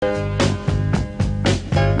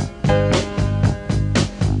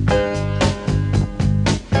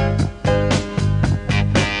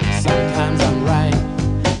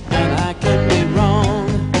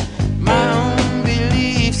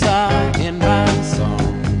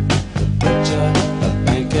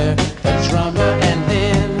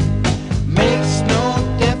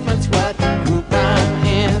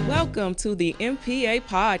to the MPA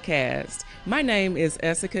podcast. My name is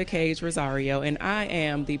Essica Cage Rosario, and I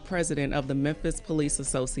am the president of the Memphis Police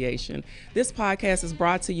Association. This podcast is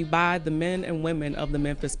brought to you by the men and women of the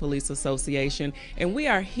Memphis Police Association, and we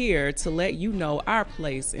are here to let you know our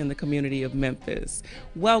place in the community of Memphis.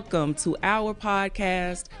 Welcome to our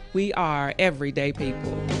podcast. We are everyday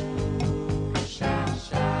people.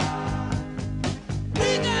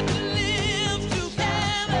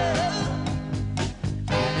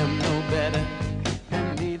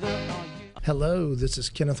 Hello, this is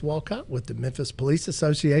Kenneth Walcott with the Memphis Police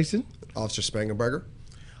Association. Officer Spangenberger.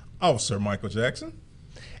 Officer Michael Jackson.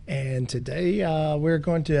 And today we're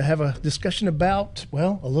going to have a discussion about,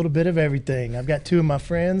 well, a little bit of everything. I've got two of my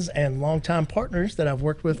friends and longtime partners that I've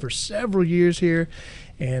worked with for several years here,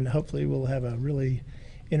 and hopefully we'll have a really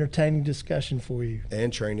entertaining discussion for you.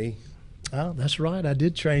 And trainee. Oh, that's right. I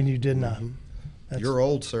did train you, didn't I? You're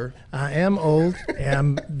old, sir. I am old,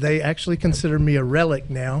 and they actually consider me a relic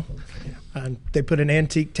now. They put an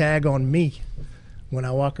antique tag on me when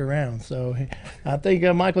I walk around. So I think,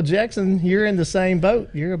 Michael Jackson, you're in the same boat.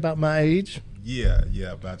 You're about my age. Yeah,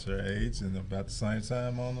 about your age and about the same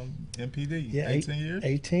time on the MPD. Yeah, 18 years?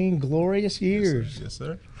 18 glorious years. Yes,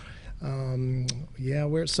 sir.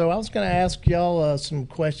 So I was going to ask y'all some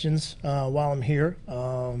questions while I'm here,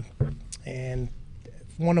 and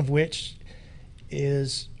one of which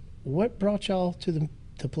is, what brought y'all to the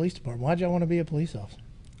police department? Why'd y'all want to be a police officer?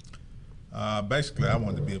 Basically, I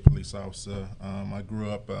wanted to be a police officer. I grew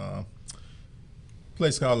up a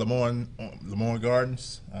place called Lemoyne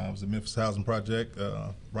Gardens. It was a Memphis housing project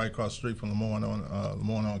right across the street from Lemoyne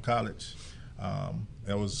on College.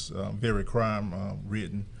 It was very crime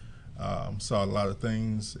ridden. Saw a lot of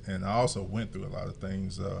things, and I also went through a lot of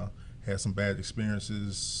things. Had some bad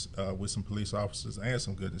experiences with some police officers and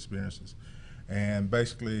some good experiences. And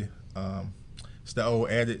basically, it's the old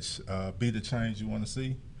adage, be the change you want to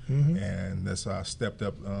see. Mm-hmm. And that's how I stepped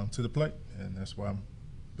up to the plate, and that's why I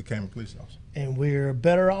became a police officer. And we're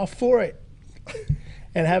better off for it.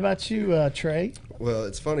 And how about you, Trey? Well,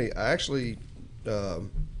 it's funny. I actually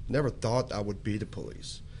never thought I would be the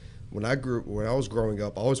police. When I was growing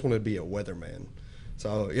up, I always wanted to be a weatherman.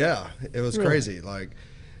 So yeah, it was really crazy. Like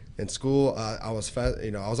in school, I was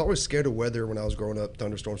I was always scared of weather when I was growing up,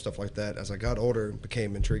 thunderstorms, stuff like that. As I got older, it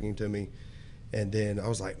became intriguing to me. And then I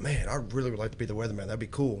was like, man, I really would like to be the weatherman. That'd be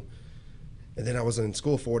cool. And then I was in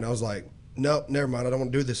school for it, and I was like, nope, never mind. I don't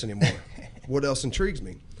want to do this anymore. What else intrigues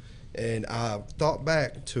me? And I thought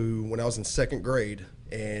back to when I was in second grade,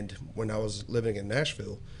 and when I was living in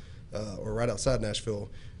Nashville, or right outside Nashville,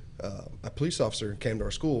 a police officer came to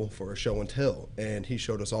our school for a show and tell, and he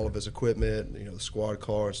showed us all of his equipment, the squad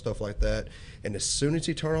car and stuff like that. And as soon as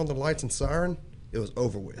he turned on the lights and siren, it was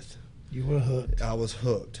over with. You were hooked. I was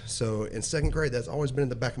hooked. So in second grade, that's always been in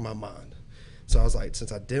the back of my mind. So I was like,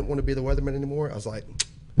 since I didn't want to be the weatherman anymore, I was like,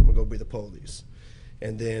 I'm going to go be the police.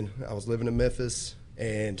 And then I was living in Memphis,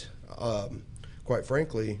 and quite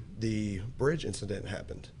frankly, the bridge incident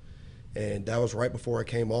happened. And that was right before I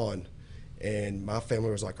came on. And my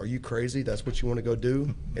family was like, are you crazy? That's what you want to go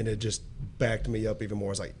do? And it just backed me up even more.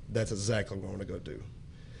 I was like, that's exactly what I want to go do.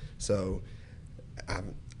 So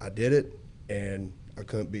I did it, and I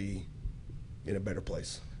couldn't be in a better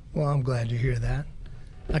place. Well, I'm glad to hear that.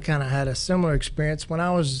 I kind of had a similar experience when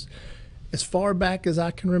I was as far back as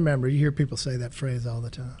I can remember. You hear people say that phrase all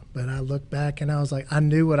the time, but I look back and I was like, I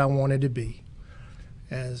knew what I wanted to be.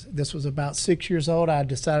 As this was about 6 years old, I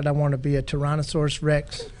decided I wanted to be a Tyrannosaurus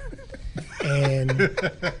Rex. And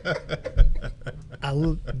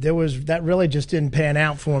that really just didn't pan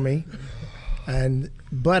out for me.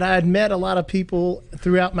 But I had met a lot of people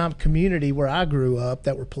throughout my community where I grew up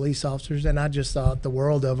that were police officers, and I just thought the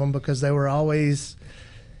world of them because they were always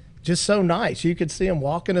just so nice. You could see them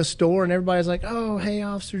walk in a store, and everybody's like, oh, hey,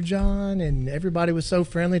 Officer John, and everybody was so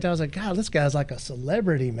friendly. I was like, God, this guy's like a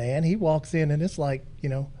celebrity, man. He walks in, and it's like,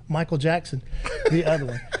 Michael Jackson, the other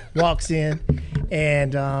one, walks in,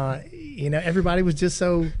 and, everybody was just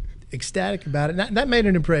so ecstatic about it. And that made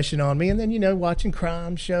an impression on me. And then, watching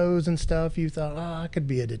crime shows and stuff, you thought, I could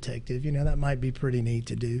be a detective. That might be pretty neat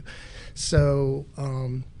to do. So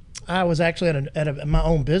I was actually at my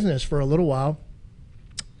own business for a little while.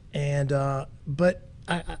 And but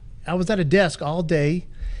I was at a desk all day,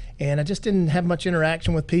 and I just didn't have much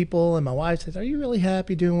interaction with people. And my wife says, are you really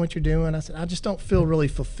happy doing what you're doing? I said, I just don't feel really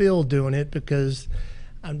fulfilled doing it because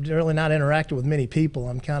I'm really not interacting with many people.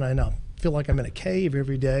 I'm kind of feel like I'm in a cave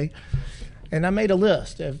every day. And I made a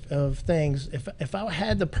list of things. If I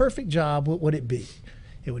had the perfect job, what would it be?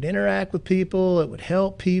 It would interact with people, it would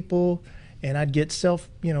help people, and I'd get self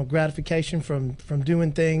gratification from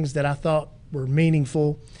doing things that I thought were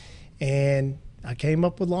meaningful. And I came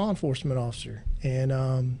up with law enforcement officer.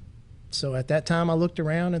 And so at that time I looked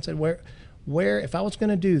around and said, where if I was going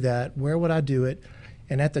to do that, where would I do it?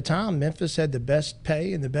 And at the time, Memphis had the best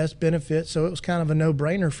pay and the best benefits, so it was kind of a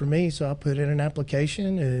no-brainer for me. So I put in an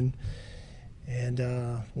application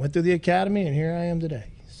and went through the academy, and here I am today.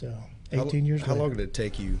 So 18 years later. How long did it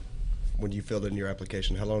take you when you filled in your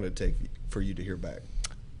application? How long did it take for you to hear back?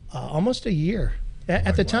 Almost a year.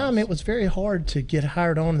 At the time, it was very hard to get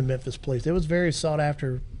hired on the Memphis Police. It was a very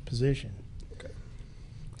sought-after position. Okay.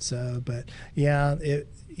 So, but yeah,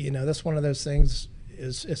 that's one of those things.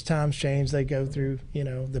 As times change, they go through,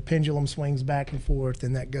 the pendulum swings back and forth,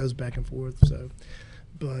 and that goes back and forth. So,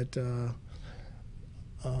 but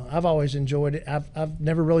I've always enjoyed it. I've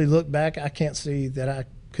never really looked back. I can't see that I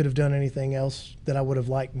could have done anything else that I would have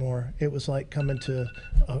liked more. It was like coming to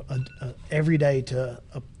every day to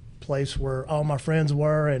a place where all my friends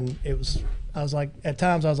were, and I was like, at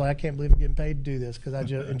times I was like, I can't believe I'm getting paid to do this because I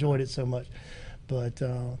just enjoyed it so much. But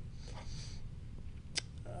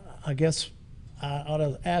I guess I ought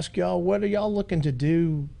to ask y'all, what are y'all looking to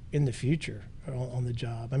do in the future on the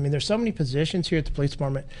job? I mean, there's so many positions here at the police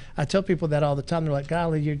department. I tell people that all the time. They're like,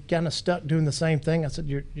 golly, you're kind of stuck doing the same thing. I said,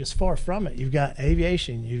 you're just far from it. You've got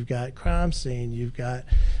aviation, you've got crime scene, you've got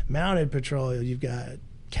mounted patrol, you've got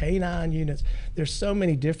K-9 units. There's so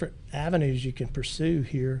many different avenues you can pursue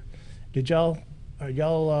here. Are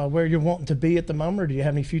y'all where you're wanting to be at the moment, or do you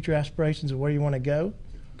have any future aspirations of where you want to go?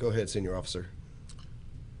 Go ahead, senior officer.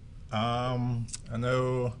 I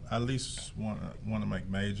know I at least want to make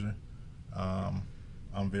major.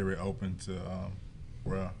 I'm very open to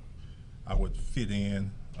where I would fit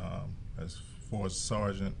in. As far as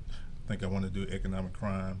sergeant, I think I want to do economic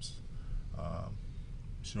crimes.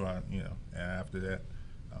 After that,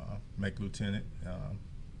 make lieutenant.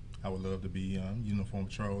 I would love to be uniform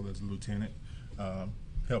patrol as a lieutenant.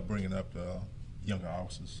 Help bringing up the younger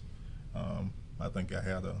officers. I think I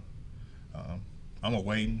had I'm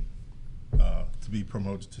awaiting to be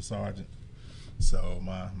promoted to sergeant. So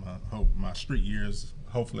my street years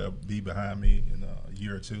hopefully will be behind me in a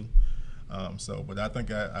year or two. But I think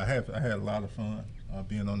I had a lot of fun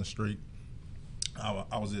being on the street.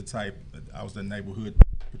 I was the neighborhood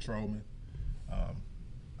patrolman.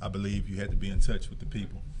 I believe you had to be in touch with the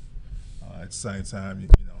people. At the same time,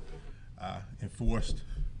 I enforced.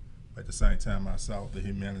 At the same time, I saw the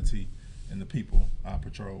humanity in the people I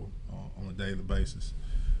patrol on a daily basis.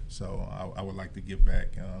 So I would like to give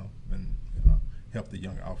back and help the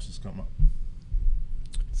younger officers come up.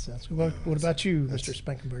 Sounds good. What about you, Mr.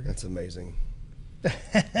 Spankenberger? That's amazing.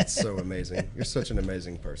 That's so amazing. You're such an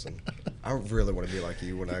amazing person. I really want to be like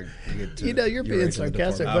you when I get to. You're being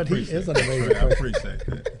sarcastic, but he is an amazing person. I appreciate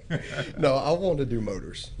that. No, I want to do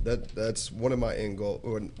motors. That's one of my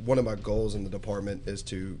one of my goals in the department is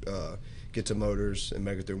to get to motors and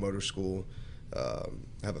make it through motor school. I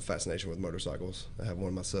have a fascination with motorcycles. I have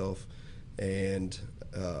one myself, and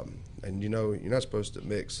you're not supposed to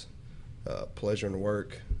mix pleasure and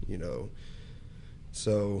work.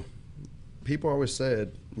 So people always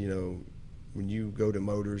said, when you go to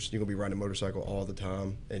motors, you're gonna be riding a motorcycle all the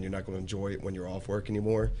time, and you're not gonna enjoy it when you're off work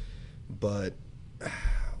anymore. But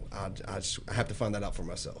I have to find that out for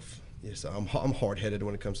myself. So I'm hard-headed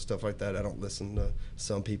when it comes to stuff like that. I don't listen to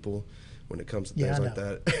some people when it comes to things like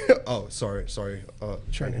that. Oh, sorry.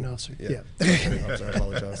 Training officer. Yeah. Training officer, I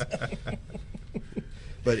apologize.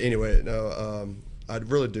 But anyway, no, I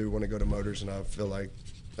really do want to go to motors, and I feel like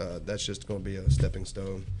that's just going to be a stepping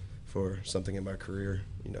stone for something in my career,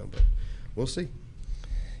 but we'll see.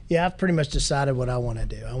 Yeah, I've pretty much decided what I want to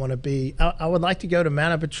do. I would like to go to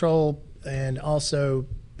mounted patrol and also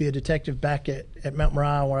be a detective back at Mount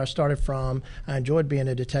Moriah, where I started from. I enjoyed being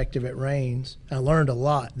a detective at Raines. I learned a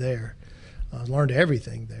lot there. I learned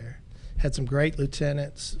everything there. Had some great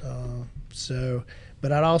lieutenants.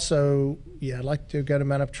 But I'd also, I'd like to go to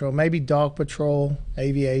mounted patrol, maybe dog patrol,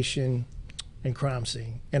 aviation, and crime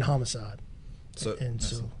scene, and homicide. So,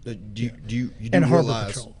 do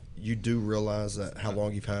you do realize that how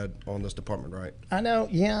long you've had on this department, right? I know.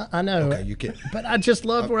 Yeah, I know. Okay, you can. But I just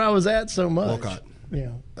love where I was at so much. Wolcott.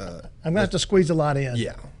 I'm gonna have to squeeze a lot in.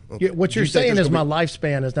 Yeah. Okay. What you're saying is my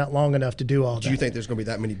lifespan is not long enough to do all that. Do you think there's going to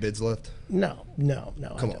be that many bids left? No.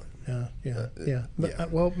 Come on. Yeah.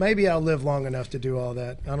 But, well, maybe I'll live long enough to do all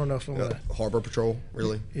that. I don't know if I'm gonna. Harbor patrol,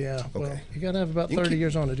 really? Yeah. Okay. Well, you got to have about 30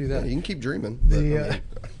 years on to do that. Yeah, you can keep dreaming.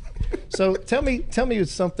 So tell me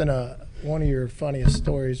something. One of your funniest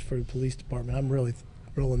stories for the police department. I'm really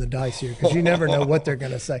rolling the dice here because you never know what they're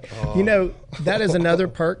going to say. That is another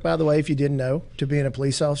perk, by the way, if you didn't know, to being a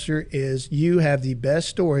police officer, is you have the best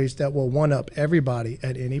stories that will one-up everybody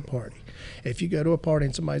at any party. If you go to a party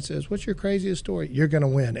and somebody says, "What's your craziest story?" you're going to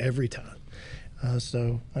win every time.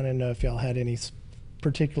 So I don't know if y'all had any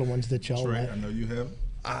particular ones that y'all Trey, had. I know you have.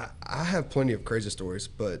 I have plenty of crazy stories,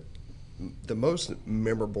 but the most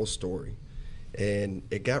memorable story, and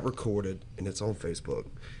it got recorded and it's on Facebook,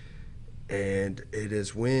 and it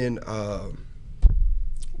is when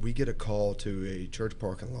we get a call to a church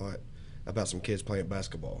parking lot about some kids playing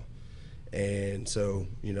basketball. And so,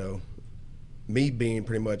 you know, me being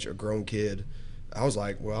pretty much a grown kid, I was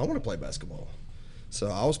like, well, I want to play basketball. So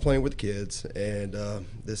I was playing with the kids, and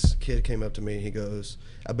this kid came up to me and he goes,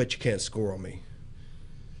 "I bet you can't score on me."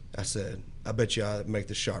 I said, "I bet you I make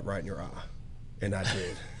the shot right in your eye." And I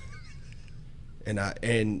did. and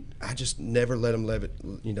I just never let him live it,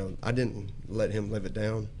 you know, I didn't let him live it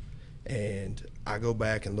down. And I go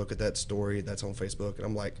back and look at that story that's on Facebook, and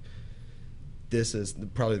I'm like, this is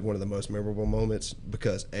probably one of the most memorable moments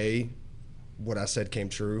because A, what I said came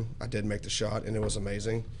true. I did make the shot, and it was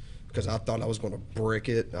amazing because I thought I was going to brick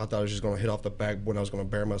it. I thought I was just going to hit off the backboard. I was going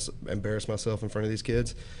to embarrass myself in front of these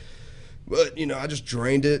kids. But, you know, I just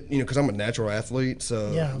drained it, you know, because I'm a natural athlete.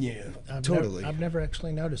 So, yeah, totally. I've never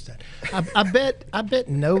actually noticed that. I bet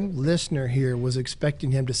no listener here was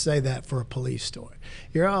expecting him to say that for a police story.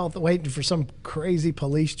 You're all waiting for some crazy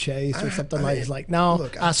police chase or something like that. It's like, no,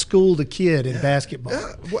 look, I schooled a kid in basketball.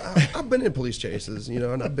 I've been in police chases, you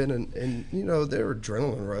know, and I've been in, you know, there are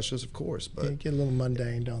adrenaline rushes, of course. But they get a little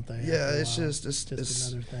mundane, don't they? Yeah, it's just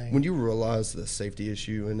another thing. When you realize the safety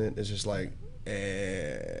issue in it, it's just like,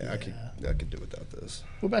 I could do without this.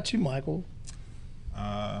 What about you, Michael?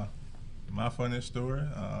 My funniest story,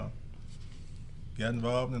 got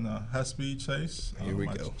involved in a high-speed chase. Here we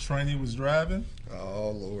my go. Trainee was driving.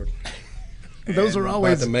 Oh, Lord. Those are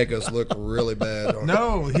always about to make us look really bad.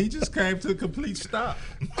 No, he just came to a complete stop.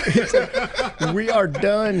 We are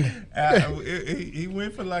done. He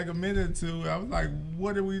went for like a minute or two. I was like,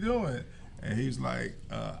 "What are we doing?" And he was like,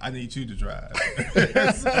 "I need you to drive."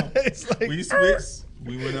 So like, we switched.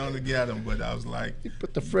 We went on to get him, but I was like, you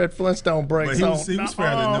put the Fred Flintstone brakes but on. he was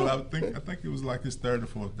fairly new. I think it was like his third or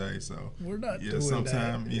fourth day. So we're not doing that.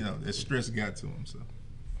 sometime, you know, the stress got to him. So.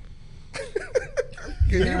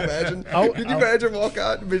 Can you imagine? Can you imagine walk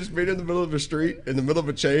out and just being in the middle of a street, in the middle of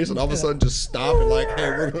a chase, and all of a sudden just stop and like,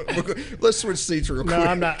 hey, let's switch seats real quick. No,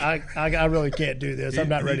 I'm not. I really can't do this. I'm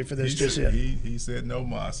not ready for this just yet. He said no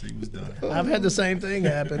mas. He was done. I've had the same thing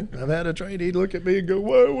happen. I've had a trainee look at me and go,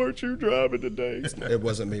 "Why weren't you driving today?" It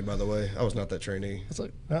wasn't me, by the way. I was not that trainee. It's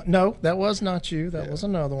like, no, that was not you. That was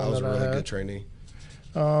another one. I was that a really I had. good trainee.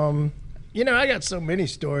 You know, I got so many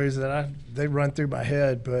stories that they run through my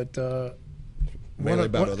head, but Mainly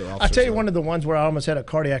about other officers. I tell you, one of the ones where I almost had a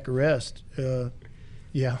cardiac arrest.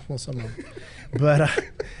 Yeah, well, some of them. But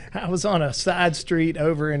I was on a side street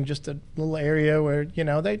over in just a little area where, you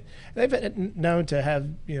know, they've been known to have,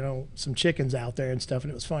 you know, some chickens out there and stuff,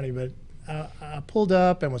 and it was funny. But I pulled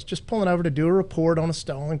up and was just pulling over to do a report on a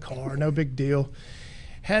stolen car. No big deal.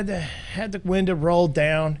 Had the window rolled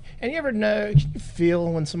down, and you ever know, can you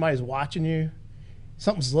feel when somebody's watching you?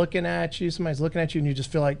 Something's looking at you, somebody's looking at you, and you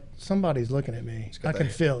just feel like somebody's looking at me. I can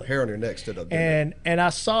feel it. Hair on your neck stood up. And I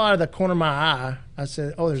saw out of the corner of my eye, I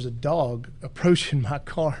said, "Oh, there's a dog approaching my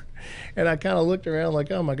car." And I kind of looked around like,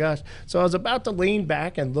 oh my gosh. So I was about to lean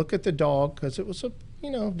back and look at the dog because it was a, you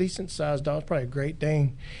know, decent sized dog, probably a Great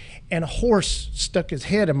Dane. And a horse stuck his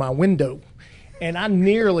head in my window. And I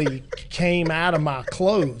nearly came out of my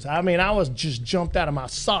clothes. I mean, I was just jumped out of my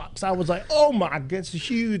socks. I was like, oh my goodness, a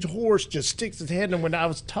huge horse just sticks his head in the window. I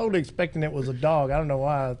was totally expecting it was a dog. I don't know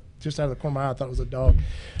why. Just out of the corner of my eye, I thought it was a dog.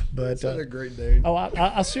 But That's a Great Dane. Oh,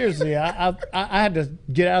 I seriously, I had to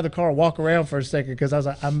get out of the car and walk around for a second because I was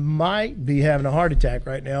like, I might be having a heart attack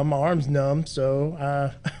right now. My arm's numb,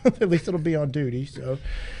 so at least it'll be on duty. So,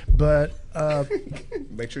 but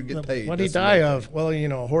make sure you get paid. What did he die of? Well, you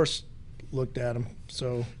know, a horse looked at him,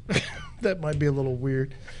 so that might be a little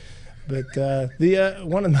weird. But the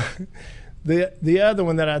other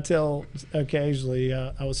one that I tell occasionally,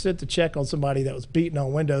 I was sent to check on somebody that was beating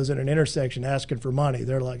on windows at an intersection asking for money.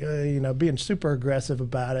 They're like, you know, being super aggressive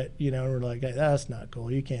about it, you know, and we're like, hey, that's not cool.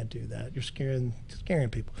 You can't do that. You're scaring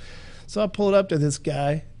people. So I pulled up to this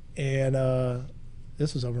guy, and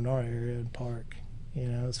this was over in our area in Park. You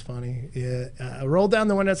know, it's funny. Yeah, I rolled down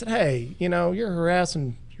the window and said, hey, you know, you're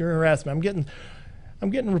harassing me. I'm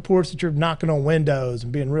getting reports that you're knocking on windows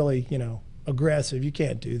and being really, you know, aggressive. You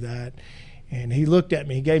can't do that. And he looked at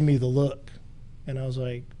me. He gave me the look. And I was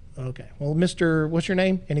like, okay. Well, Mr. What's your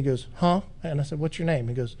name? And he goes, huh? And I said, what's your name?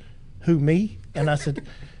 He goes, who, me? And I said,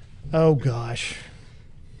 oh, gosh.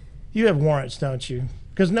 You have warrants, don't you?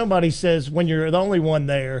 Because nobody says when you're the only one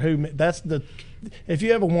there, if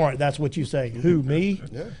you have a warrant, that's what you say. Who, me?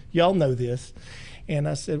 Yeah. Y'all know this. And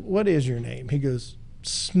I said, what is your name? He goes,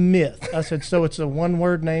 Smith. I said, so it's a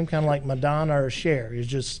one-word name, kind of like Madonna or Cher. It's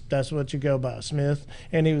just, that's what you go by, Smith.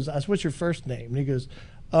 And I said, what's your first name? And he goes,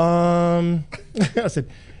 I said,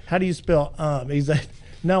 how do you spell He's like,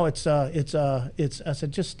 no, it's, I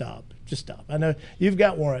said, just stop. I know you've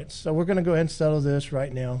got warrants, so we're going to go ahead and settle this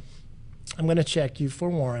right now. I'm going to check you for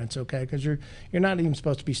warrants, okay? Because you're not even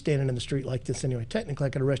supposed to be standing in the street like this anyway. Technically, I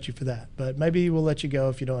could arrest you for that, but maybe we'll let you go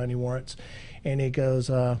if you don't have any warrants. And he goes,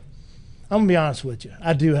 I'm going to be honest with you.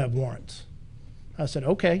 I do have warrants. I said,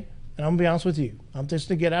 okay, and I'm going to be honest with you. I'm just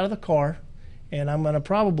going to get out of the car, and I'm going to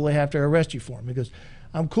probably have to arrest you for them. He goes,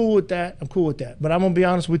 I'm cool with that. But I'm going to be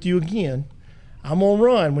honest with you again. I'm going to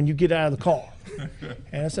run when you get out of the car.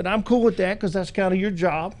 And I said, I'm cool with that because that's kind of your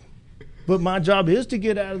job. But my job is to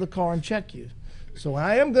get out of the car and check you. So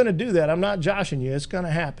I am going to do that. I'm not joshing you. It's going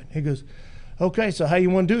to happen. He goes, okay, so how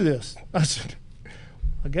you want to do this? I said,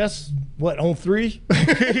 I guess, on 3?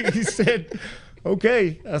 He said,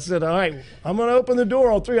 okay. I said, all right, I'm going to open the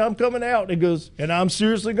door on 3. I'm coming out. He goes, and I'm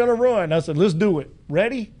seriously going to run. I said, let's do it.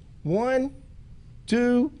 Ready? 1,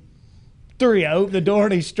 2, 3. I opened the door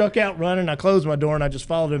and he struck out running. I closed my door and I just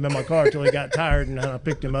followed him in my car until he got tired, and I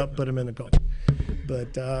picked him up, put him in the car.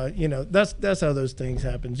 But that's how those things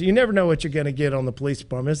happen. You never know what you're going to get on the police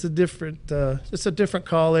department. It's a different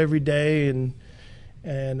call every day, and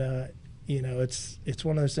it's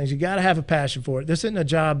one of those things. You got to have a passion for it. This isn't a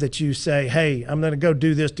job that you say, hey, I'm going to go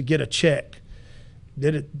do this to get a check.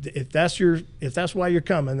 If that's why you're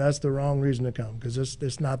coming, that's the wrong reason to come, because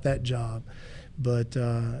it's not that job. But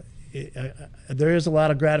there is a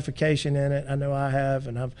lot of gratification in it. I know I have,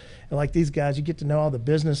 and like these guys, you get to know all the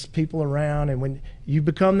business people around, and when you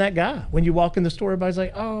become that guy, when you walk in the store, everybody's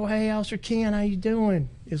like, oh, hey, Officer Ken, how you doing?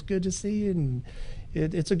 It's good to see you. And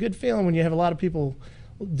it's a good feeling when you have a lot of people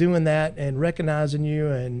doing that and recognizing you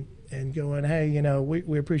and going, hey,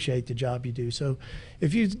 we appreciate the job you do. So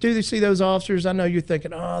if you do see those officers, I know you're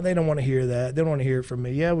thinking, oh, they don't want to hear that. They don't want to hear it from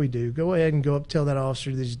me. Yeah, we do. Go ahead and go up, tell that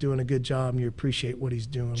officer that he's doing a good job and you appreciate what he's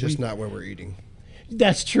doing. Just not when we're eating.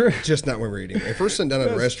 That's true. Just not when we're eating. If we're sitting down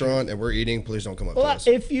at a restaurant and we're eating, please don't come up to us.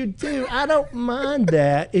 If you do, I don't mind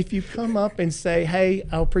that. If you come up and say, hey,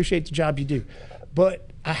 I appreciate the job you do. But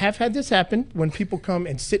I have had this happen when people come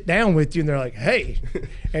and sit down with you and they're like, hey,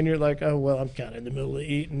 and you're like, oh, well, I'm kind of in the middle of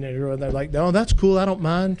eating. And they're like, no, that's cool. I don't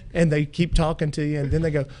mind. And they keep talking to you. And then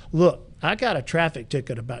they go, look, I got a traffic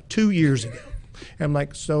ticket about 2 years ago. And I'm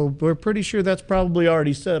like, so we're pretty sure that's probably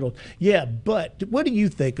already settled. Yeah, but what do you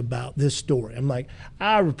think about this story? I'm like,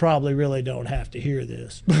 I probably really don't have to hear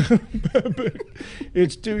this. But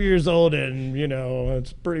it's 2 years old and,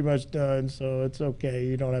 it's pretty much done, so it's okay.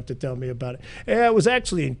 You don't have to tell me about it. Yeah, it was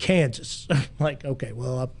actually in Kansas. I'm like, okay,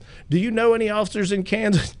 well, do you know any officers in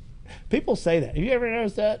Kansas? People say that. Have you ever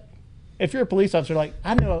noticed that? If you're a police officer, like,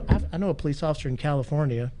 I know a police officer in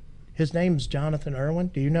California. His name's Jonathan Irwin.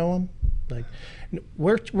 Do you know him? Like,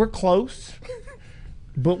 we're close,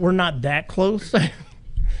 but we're not that close. So,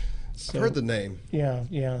 I've heard the name.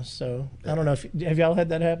 Yeah. So I don't know have y'all had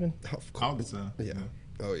that happen? Of course. Yeah.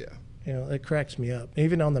 Oh yeah. It cracks me up.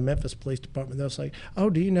 Even on the Memphis Police Department, they'll say, "Oh,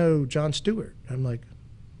 do you know John Stewart?" I'm like,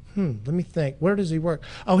 let me think. Where does he work?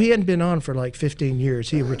 Oh, he hadn't been on for like 15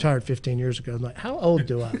 years. He retired 15 years ago. I'm like, how old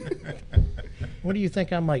do I? What do you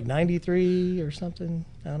think? I'm like 93 or something?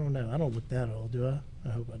 I don't know. I don't look that old, do I?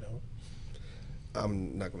 I hope I don't.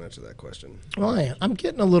 I'm not going to answer that question. Well, I am. I'm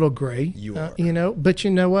getting a little gray. You are. But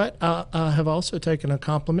you know what? I have also taken a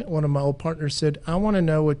compliment. One of my old partners said, I want to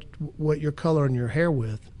know what you're coloring your hair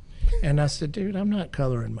with. And I said, dude, I'm not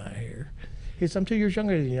coloring my hair. He said, I'm 2 years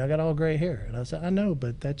younger than you. I got all gray hair. And I said, I know,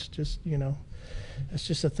 but that's just, that's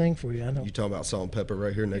just a thing for you. I know. You talking about salt and pepper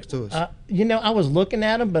right here next to us? I was looking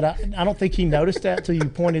at him, but I don't think he noticed that till you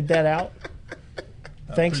pointed that out.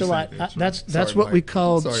 Thanks a lot. That's Sorry, what Mike. we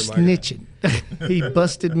call Sorry, Mike. snitching. He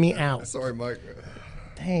busted me out. Sorry, Mike.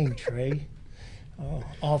 Dang, Trey. Oh,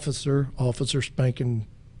 Officer Spankin.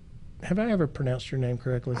 Have I ever pronounced your name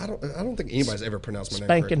correctly? I don't think anybody's ever pronounced my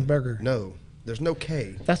name correctly. Spankenberger. No, there's no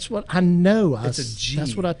K. That's what I know. It's a G.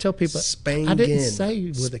 That's what I tell people. Spangen. I didn't say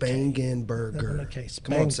with a K. Spangenberger. Okay,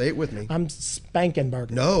 Come on, say it with me. I'm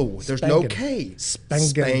Spankenberger. No, there's no K.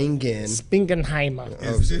 Spangen. Spingenheimer.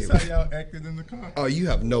 Is this how y'all acted in the car? Oh, you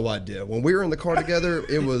have no idea. When we were in the car together,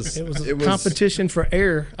 it was a competition for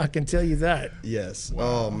air. I can tell you that. Yes.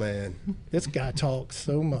 Wow. Oh man. This guy talks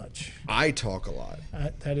so much. I talk a lot.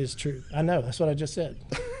 That is true. I know. That's what I just said.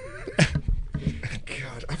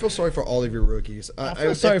 God, feel sorry for all of your rookies. I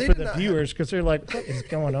feel if sorry they for did the not viewers because they're like, what is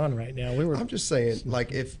going on right now? I'm just saying,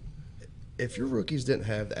 like, if your rookies didn't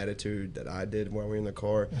have the attitude that I did while we were in the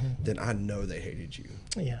car, then I know they hated you.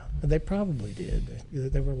 Yeah, they probably did.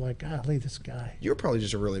 They were like, golly, this guy. You were probably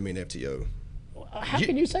just a really mean FTO. How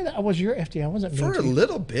can you say that? I was your FD. I wasn't mean For to a you.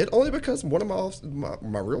 little bit, only because one of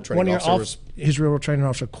my real training One of your officers his real training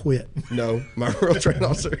officer quit. no, my real training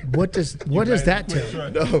officer. What does that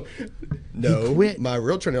tell you? No, quit. my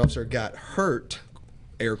real training officer got hurt,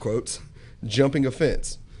 air quotes, jumping a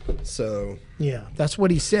fence. So Yeah, that's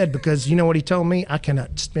what he said because you know what he told me? I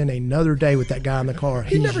cannot spend another day with that guy in the car.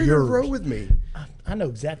 he He's never yours. even rode with me. I know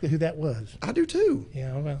exactly who that was. I do too.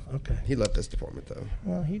 Yeah, well, okay. He left this department though,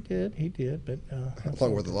 Well, he did, but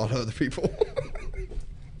along with a lot of other people.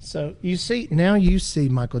 so you see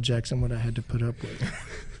Michael Jackson what I had to put up with.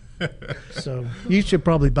 So you should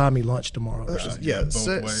probably buy me lunch tomorrow. Or something. Yeah, both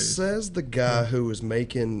ways. says the guy who was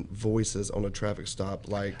making voices on a traffic stop.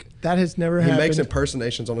 Like That has never he happened. makes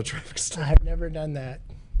impersonations on a traffic I stop. have never done that.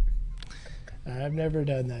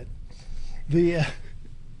 The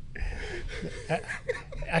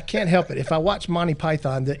I can't help it. If I watch Monty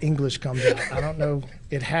Python, the English comes out. I don't know.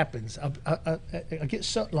 It happens. I get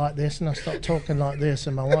stuck like this, and I start talking like this,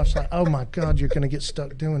 and my wife's like, "Oh my God, you're going to get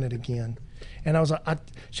stuck doing it again." And I was like,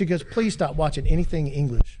 she goes, "Please stop watching anything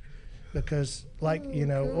English, because like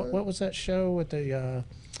what was that show with the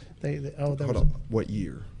Hold on. What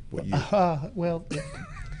year? What year? well,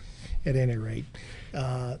 at any rate,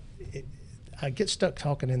 I get stuck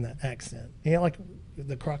talking in the accent. Like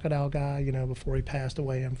the crocodile guy, before he passed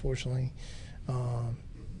away, unfortunately.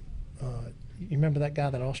 You remember that guy,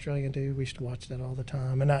 that Australian dude? We used to watch that all the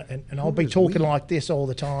time. And I'll be talking like this all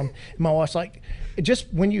the time. And my wife's like,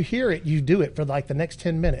 just when you hear it, you do it for like the next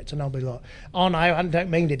 10 minutes. And I'll be like, oh no, I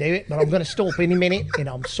don't mean to do it, but I'm going to stop any minute. And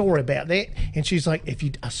I'm sorry about that. And she's like,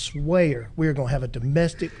 I swear we're going to have a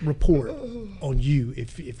domestic report on you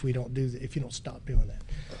if we don't do that, if you don't stop doing that.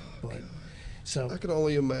 But so I can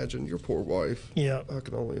only imagine your poor wife. yeah. I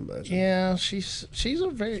can only imagine. Yeah, she's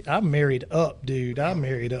I'm married up, dude. I'm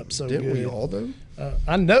married up so Didn't good. we all though?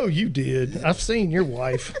 I know you did. I've seen your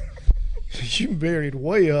wife. You married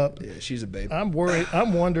way up. Yeah, she's a baby. I'm worried.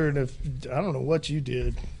 I'm wondering if I don't know what you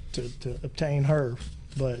did to obtain her,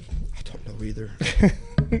 but I don't know either.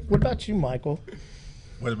 what about you, Michael?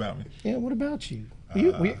 What about me? Yeah, what about you?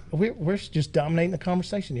 We're just dominating the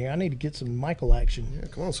conversation here. I need to get some Michael action. Yeah,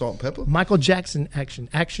 come on, Salt and Pepper. Michael Jackson action.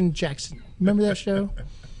 Action Jackson. Remember that show?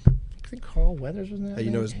 I think Carl Weathers was in that. Hey,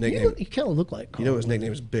 you know name? his nickname? He kind of looked like Carl. You know his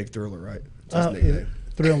nickname is Big Thriller, right? That's his nickname.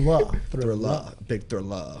 Thriller. Thriller. Big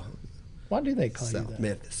Thriller. Why do they call you South that?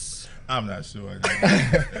 Memphis. I'm not sure.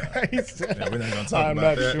 He said, Yeah, we're not gonna talk I'm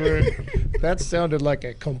about not that. sure. That sounded like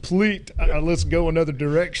a complete let's go another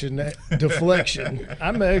direction deflection.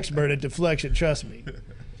 I'm an expert at deflection, trust me.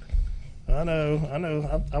 I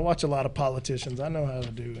know. I watch a lot of politicians. I know how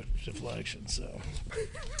to do deflection. So,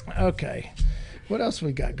 okay. What else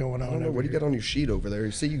we got going on? I don't know. over What do you here? got on your sheet over there?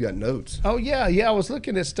 You see you got notes. Oh yeah. I was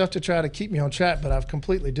looking at stuff to try to keep me on track, but I've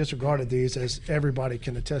completely disregarded these, as everybody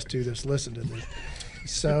can attest to that's listened to this.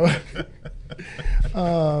 So,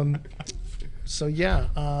 so yeah.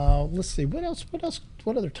 Let's see. What else?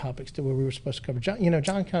 What other topics we were supposed to cover? John,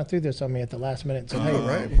 John kind of threw this on me at the last minute and said, "Hey,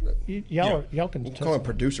 Right? y'all can We'll tell call him us-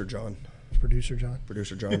 Producer John. producer John."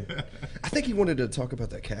 Producer John. I think he wanted to talk about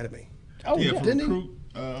the academy. Oh Yeah, yeah. if a Didn't he? recruit,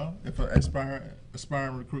 if an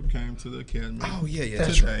aspiring recruit came to the academy. Oh yeah. That's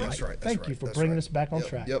That's right. right. That's right. Thank you for bringing us back on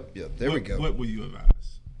track. Yep. There we go. What will you advise?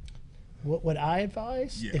 What would I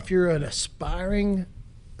advise? Yeah. If you're an aspiring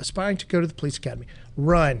to go to the police academy,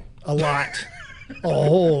 run a lot, a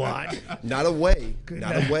whole lot. Not away.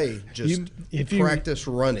 Not away. Just if you- practice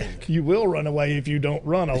running. You will run away if you don't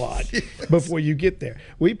run a lot before you get there.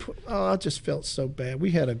 I just felt so bad.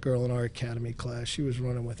 We had a girl in our academy class. She was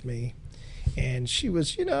running with me, and she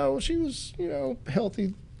was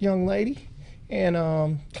healthy young lady,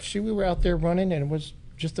 and we were out there running, and it was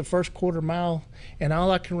just the first quarter mile, and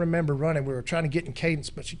all I can remember running, we were trying to get in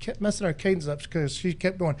cadence, but she kept messing our cadence up because she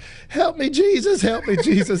kept going, "Help me, Jesus! Help me,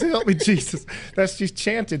 Jesus! Help me, Jesus!" She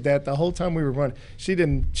chanted that the whole time we were running.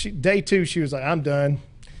 Day two, she was like, "I'm done."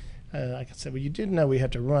 Like I said, well, you did know we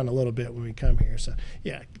have to run a little bit when we come here, so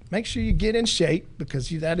yeah, make sure you get in shape because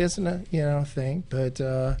that isn't a thing, but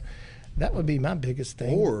that would be my biggest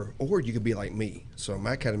thing. Or you could be like me. So in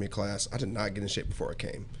my academy class, I did not get in shape before I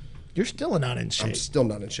came. You're still not in shape. I'm still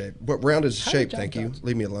not in shape. But round is How shape, did thank John you. Johnson-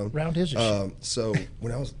 Leave me alone. Round is a shape. So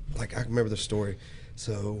when I was like, I remember the story.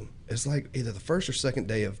 So it's like either the first or second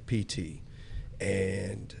day of PT.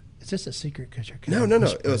 And Is this a secret? Because you're no.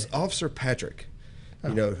 It was Officer Patrick.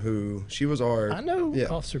 You know who she was our. I know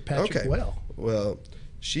Officer Patrick well. Well,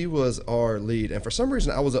 she was our lead, and for some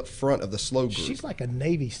reason, I was up front of the slow group. She's like a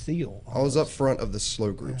Navy SEAL. I was up front of the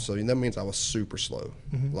slow group, so that means I was super slow,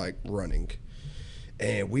 like running.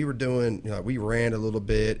 And we were doing, we ran a little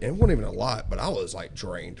bit, and it wasn't even a lot, but I was like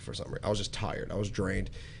drained for some reason. I was just tired. I was drained,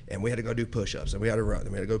 and we had to go do push-ups, and we had to run, and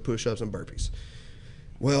we had to go push-ups and burpees.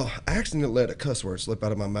 Well, I accidentally let a cuss word slip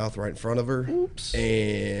out of my mouth right in front of her. Oops.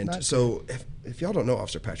 And Not so if y'all don't know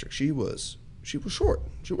Officer Patrick, she was short.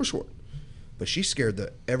 She was short. But she scared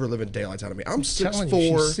the ever-living daylights out of me. I'm 6'4".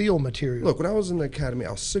 She's SEAL material. Look, when I was in the academy,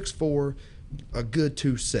 I was 6'4", a good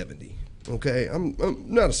 270. Okay? I'm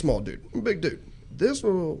not a small dude. I'm a big dude. This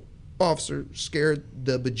little officer scared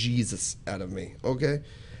the bejesus out of me. Okay?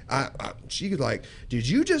 She was like, "Did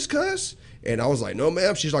you just cuss?" And I was like, "No,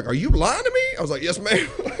 ma'am." She's like, "Are you lying to me?" I was like, "Yes, ma'am."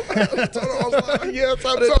 I told her I was lying. Yes,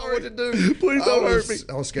 I'm sorry. What to do. Please don't hurt me.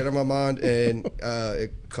 I was scared of my mind, and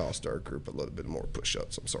it cost our group a little bit more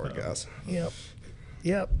push-ups. I'm sorry, guys.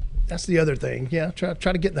 Yep. That's the other thing. Yeah, try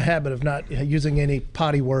to get in the habit of not using any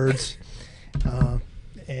potty words. Oh,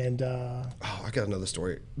 I got another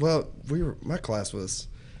story. Well, my class was.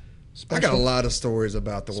 Special. I got a lot of stories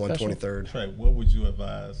about the Special. 123rd. Trey, what would you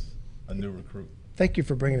advise a new recruit? Thank you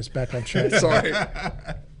for bringing us back on track. Sorry.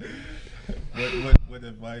 What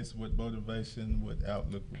advice, what motivation, what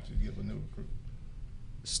outlook would you give a new recruit?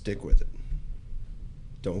 Stick with it.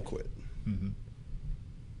 Don't quit. Mm-hmm.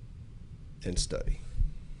 And study.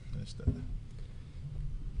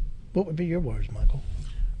 What would be your words, Michael?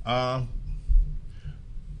 Well,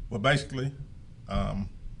 basically,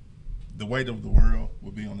 the weight of the world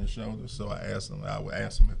will be on their shoulders. So I would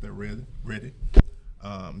ask them if they're ready.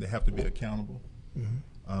 They have to be accountable.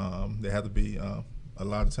 Mm-hmm. They have to be, a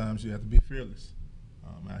lot of times you have to be fearless.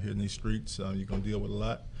 Out here in these streets, you're going to deal with a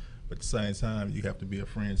lot. But at the same time, you have to be a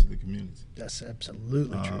friend to the community. That's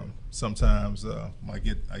absolutely true. Sometimes I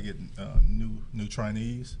get new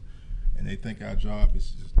trainees, and they think our job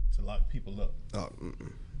is just to lock people up. No.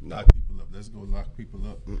 Lock people up. Let's go lock people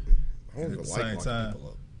up. I don't even like locking people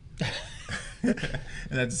up.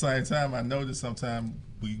 And at the same time, I notice sometimes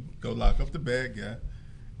we go lock up the bad guy,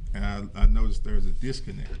 and I notice there's a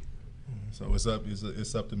disconnect. So it's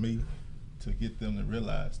up to me to get them to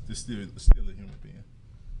realize they're still a human being.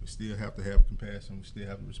 We still have to have compassion. We still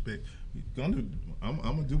have to respect. I'm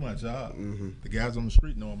gonna do my job. Mm-hmm. The guys on the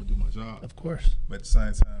street know I'm gonna do my job. Of course. But at the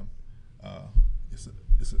same time,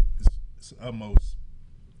 it's almost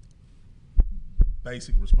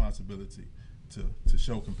basic responsibility to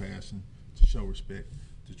show compassion, to show respect,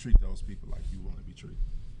 to treat those people like you want to be treated.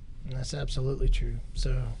 That's absolutely true.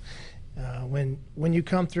 So when you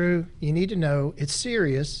come through, you need to know it's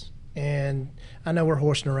serious. And I know we're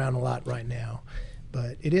horsing around a lot right now,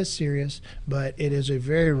 but it is serious. But it is a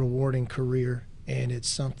very rewarding career, and it's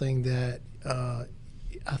something that I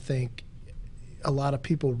think a lot of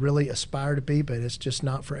people really aspire to be, but it's just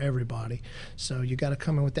not for everybody. So you got to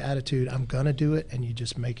come in with the attitude, I'm going to do it, and you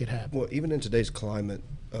just make it happen. Well, even in today's climate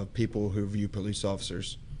of people who view police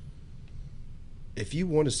officers, if you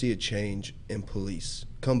want to see a change in police,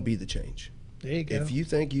 come be the change. There you go. If you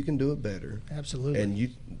think you can do it better, absolutely, and you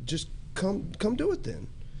just come do it then.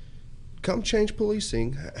 Come change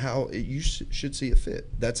policing how you should see it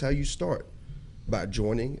fit. That's how you start, by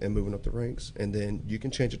joining and moving up the ranks, and then you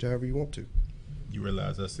can change it to however you want to. You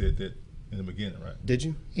realize I said that in the beginning, right? Did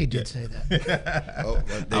you? He did say that. Oh,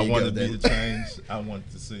 well, I wanted to be the change I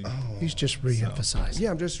wanted to see. He's just re-emphasizing.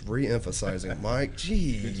 Yeah, I'm just re-emphasizing, Mike.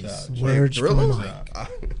 Jeez. Good job. Words from Really? Mike.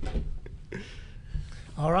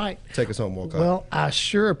 All right. Take us home, Walcott. Well, I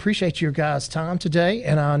sure appreciate your guys' time today,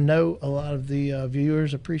 and I know a lot of the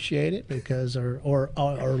viewers appreciate it because, or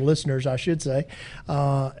listeners, I should say.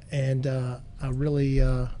 And I really,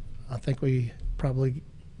 I think we probably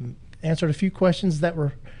answered a few questions that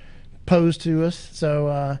were posed to us.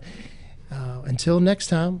 So until next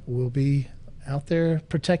time, we'll be out there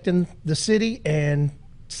protecting the city, and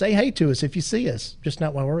say hey to us if you see us, just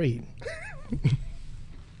not while we're eating.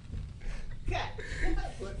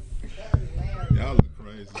 Y'all look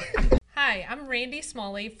crazy. Hi, I'm Randy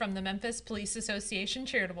Smalley from the Memphis Police Association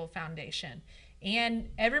Charitable Foundation. And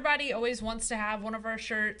everybody always wants to have one of our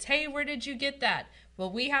shirts. Hey, where did you get that?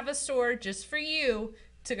 Well, we have a store just for you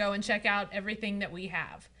to go and check out everything that we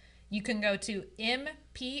have. You can go to mpacf.shop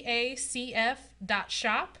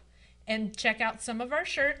and check out some of our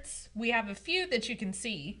shirts. We have a few that you can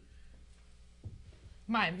see.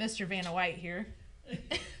 My Mr. Vanna White here.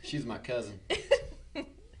 She's my cousin.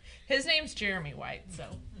 His name's Jeremy White, so.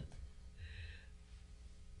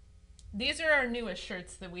 These are our newest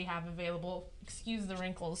shirts that we have available. Excuse the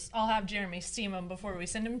wrinkles. I'll have Jeremy steam them before we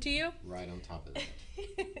send them to you. Right on top of that.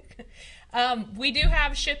 We do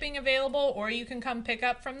have shipping available, or you can come pick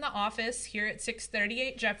up from the office here at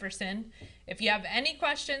 638 Jefferson. If you have any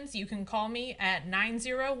questions, you can call me at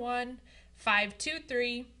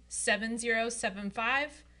 901-523-7075.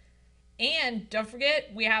 And don't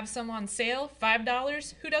forget, we have some on sale,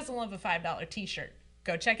 $5. Who doesn't love a $5 t-shirt?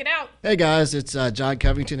 Go check it out. Hey guys, it's John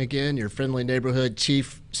Covington again, your friendly neighborhood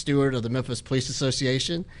chief steward of the Memphis Police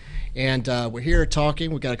Association. And we're here talking.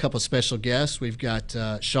 We've got a couple of special guests. We've got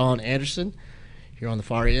Sean Anderson here on the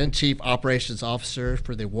far end, Chief Operations Officer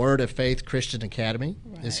for the Word of Faith Christian Academy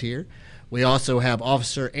is here. We also have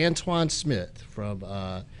Officer Antoine Smith from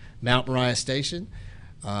Mount Moriah Station.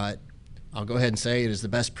 I'll go ahead and say it is the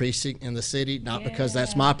best precinct in the city, not because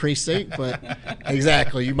that's my precinct, but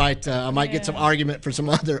exactly. You might, I might get some argument for some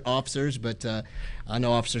other officers, but I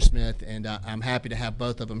know Officer Smith, and I'm happy to have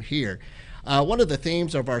both of them here. One of the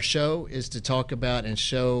themes of our show is to talk about and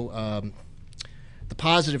show the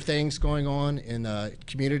positive things going on in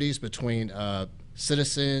communities between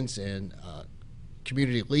citizens and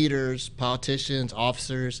community leaders, politicians,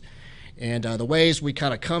 officers, and the ways we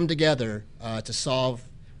kind of come together to solve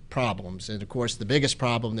problems. And of course, the biggest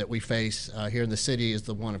problem that we face here in the city is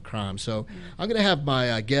the one of crime. So I'm going to have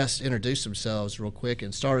my guests introduce themselves real quick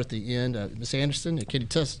and start at the end. Ms. Anderson, can you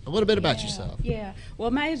tell us a little bit about yourself? Yeah,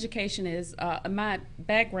 well, my education is, my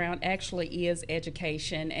background actually is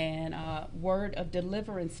education, and Word of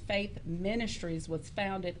Deliverance Faith Ministries was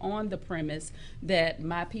founded on the premise that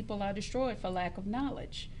my people are destroyed for lack of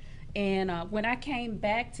knowledge. And when I came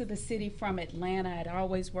back to the city from Atlanta, I'd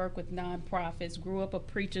always worked with nonprofits, grew up a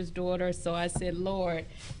preacher's daughter, so I said, Lord,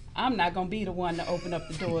 I'm not going to be the one to open up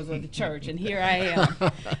the doors of the church. And here I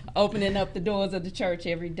am, opening up the doors of the church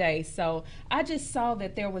every day. So I just saw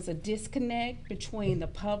that there was a disconnect between the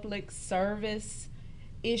public service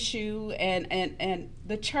issue and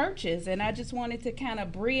the churches, and I just wanted to kind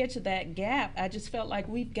of bridge that gap. I just felt like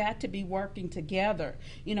we've got to be working together.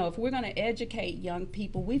 You know, if we're going to educate young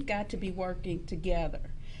people, we've got to be working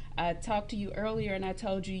together. I talked to you earlier and I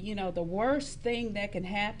told you, you know, the worst thing that can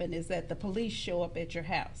happen is that the police show up at your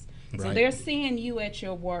house. Right. So they're seeing you at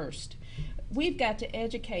your worst. We've got to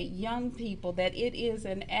educate young people that it is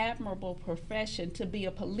an admirable profession to be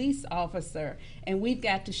a police officer, and we've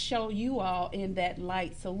got to show you all in that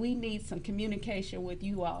light. So we need some communication with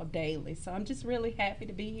you all daily. So I'm just really happy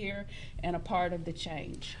to be here and a part of the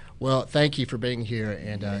change. Well, thank you for being here,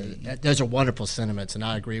 and those are wonderful sentiments, and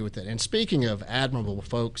I agree with it. And speaking of admirable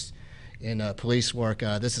folks in police work,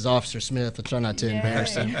 this is Officer Smith. I'll try not to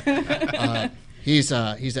embarrass him. He's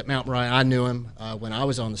at Mount Moriah. I knew him when I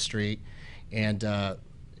was on the street. And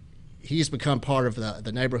he's become part of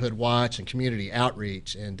the neighborhood watch and community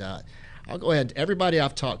outreach. And I'll go ahead. Everybody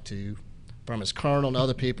I've talked to, from his colonel and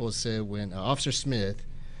other people, have said when Officer Smith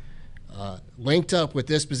linked up with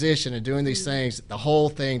this position and doing these things, the whole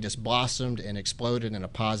thing just blossomed and exploded in a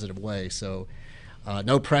positive way. So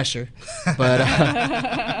no pressure. But,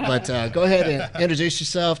 go ahead and introduce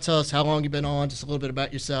yourself. Tell us how long you've been on, just a little bit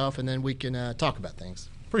about yourself, and then we can talk about things.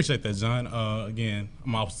 Appreciate that, John. Again,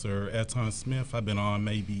 I'm Officer Antoine Smith. I've been on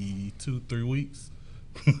maybe 2-3 weeks.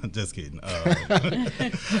 Just kidding.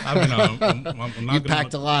 I've been on. You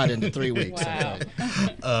packed a lot into 3 weeks. Wow.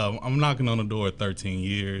 Okay. I'm knocking on the door at 13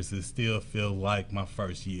 years. It still feels like my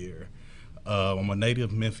first year. I'm a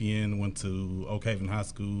native Memphian. Went to Oak Haven High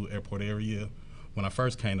School, airport area. When I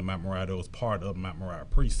first came to Mount Moriah, it was part of Mount Moriah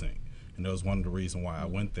Precinct. And that was one of the reasons why I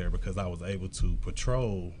went there, because I was able to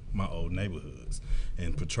patrol my old neighborhoods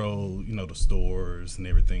and patrol, you know, the stores and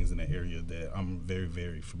everything in the area that I'm very,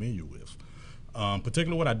 very familiar with.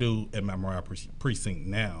 Particularly what I do at Mount Moriah Precinct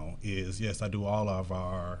now is, yes, I do all of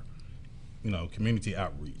our, you know, community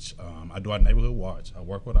outreach. I do our neighborhood watch. I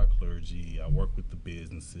work with our clergy. I work with the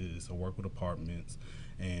businesses. I work with apartments.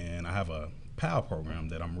 And I have a PAL program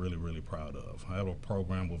that I'm really, really proud of. I have a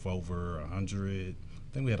program with over 100,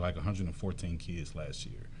 I think we had like 114 kids last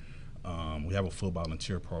year. We have a football and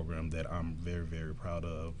cheer program that I'm very, very proud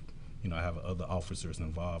of. You know, I have other officers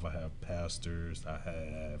involved. I have pastors, I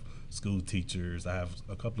have school teachers, I have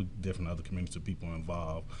a couple of different other community people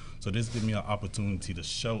involved. So this gives me an opportunity to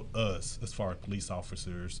show us, as far as police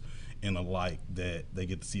officers, in a light that they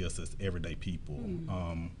get to see us as everyday people.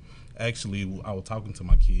 Actually, I was talking to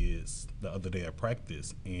my kids the other day at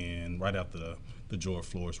practice, and right after the George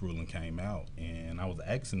Flores ruling came out, and I was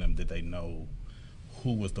asking them, did they know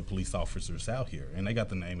who was the police officers out here? And they got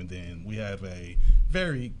the name, and then we had a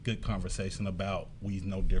very good conversation about we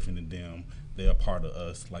no different than them. They're a part of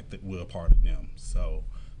us like that we're a part of them. So,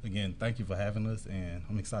 again, thank you for having us, and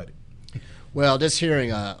I'm excited. Well, just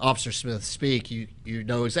hearing Officer Smith speak, you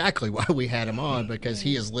know exactly why we had him on, because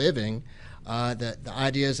he is living the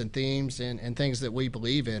ideas and themes and things that we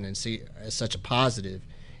believe in and see as such a positive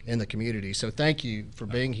in the community. So thank you for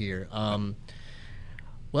being here.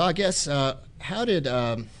 Well, I guess, how did,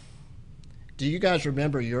 do you guys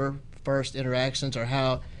remember your first interactions, or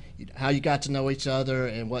how you got to know each other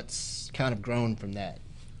and what's kind of grown from that?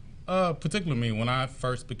 Particularly me, when I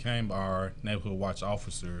first became our neighborhood watch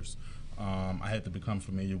officers, I had to become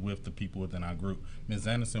familiar with the people within our group. Ms.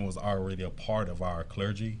 Anderson was already a part of our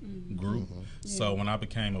clergy group. So when I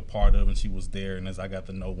became a part of it, and she was there, and as I got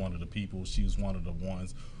to know one of the people, she was one of the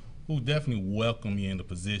ones who definitely welcomed me in the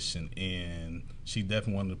position, and she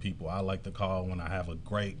definitely one of the people I like to call when I have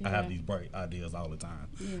I have these bright ideas all the time.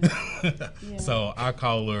 So I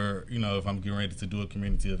call her, if I'm getting ready to do a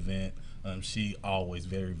community event. She always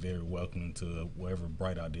very, very welcoming to whatever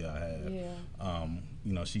bright idea I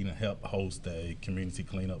have. She helped host a community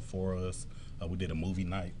cleanup for us. We did a movie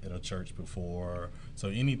night at a church before. So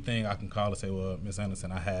anything I can call and say, well, Miss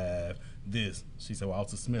Anderson, I have this. She said, well,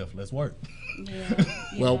 Officer Smith, let's work.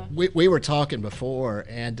 Well, we were talking before,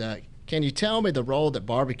 and can you tell me the role that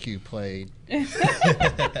barbecue played in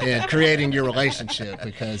creating your relationship?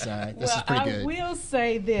 Because this is pretty good. I will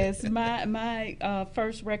say this: my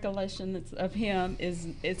first recollection of him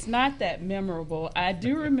it's not that memorable. I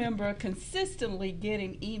do remember consistently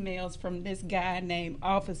getting emails from this guy named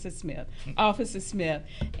Officer Smith.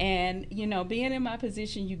 And being in my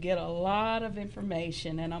position, you get a lot of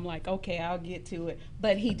information, and I'm like, okay, I'll get to it.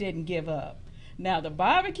 But he didn't give up. Now, the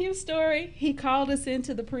barbecue story, he called us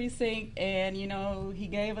into the precinct, and, he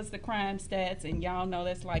gave us the crime stats, and y'all know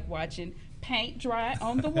that's like watching paint dry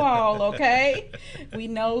on the wall, okay?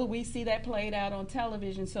 We see that played out on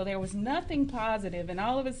television, so there was nothing positive, and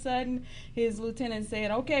all of a sudden, his lieutenant said,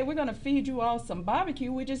 okay, we're going to feed you all some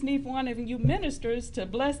barbecue. We just need one of you ministers to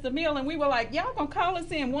bless the meal, and we were like, y'all going to call us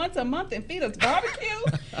in once a month and feed us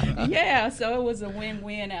barbecue? Yeah, so it was a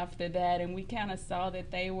win-win after that, and we kind of saw that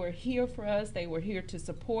they were here for us, they were here to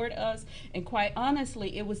support us, and quite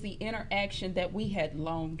honestly, it was the interaction that we had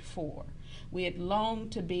longed for. We had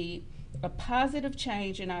longed to be a positive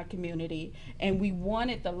change in our community, and we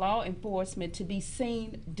wanted the law enforcement to be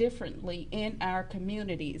seen differently in our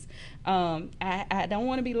communities. I don't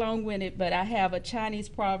want to be long-winded, but I have a Chinese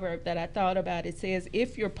proverb that I thought about. It says,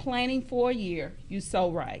 if you're planning for a year, you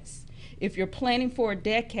sow rice. If you're planning for a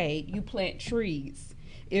decade, you plant trees.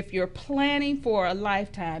 If you're planning for a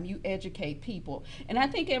lifetime, you educate people. And I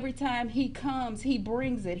think every time he comes, he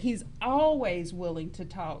brings it. He's always willing to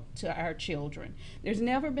talk to our children. There's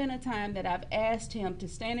never been a time that I've asked him to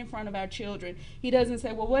stand in front of our children. He doesn't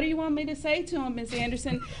say, well, what do you want me to say to him, Ms.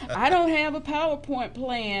 Anderson? I don't have a PowerPoint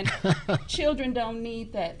plan. Children don't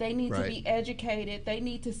need that. They need to be educated. They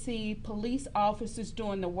need to see police officers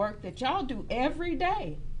doing the work that y'all do every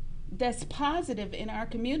day. That's positive in our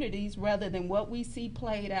communities rather than what we see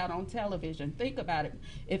played out on television. Think about it.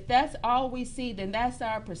 If that's all we see, then that's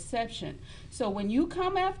our perception. So when you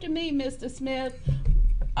come after me, Mr. Smith,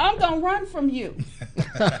 I'm going to run from you.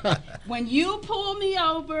 When you pull me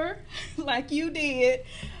over like you did,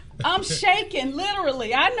 I'm shaking,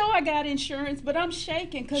 literally. I know I got insurance, but I'm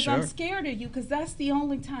shaking because I'm scared of you, because that's the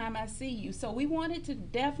only time I see you. So we wanted to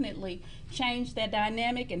definitely change that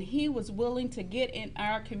dynamic, and he was willing to get in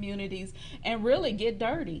our communities and really get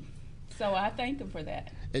dirty. So I thank him for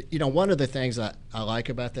that. One of the things I like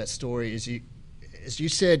about that story is you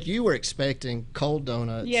said you were expecting cold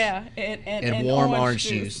donuts and warm orange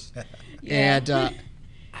juice. And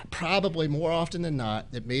probably more often than not,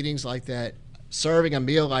 at meetings like that, serving a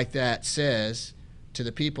meal like that says to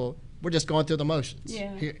the people, we're just going through the motions.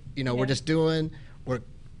 We're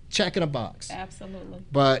checking a box. Absolutely.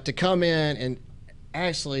 But to come in and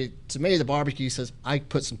actually, to me, the barbecue says, I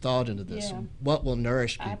put some thought into this. Yeah. What will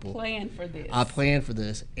nourish people? I planned for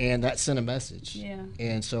this. And that sent a message. Yeah.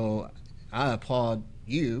 And so I applaud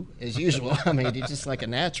you, as usual. I mean, you're just like a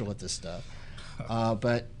natural with this stuff.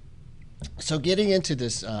 But so getting into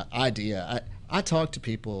this idea, I talk to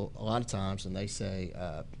people a lot of times, and they say,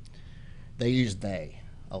 they use they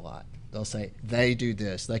a lot. They'll say, they do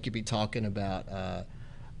this. They could be talking about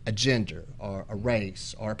a gender or a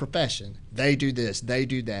race or a profession. They do this, they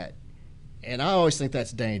do that. And I always think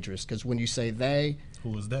that's dangerous, because when you say they,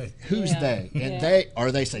 who is they? Who's they? And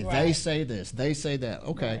they say, they say this, they say that.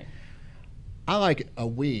 Okay. Right. I like a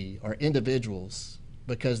we, or individuals,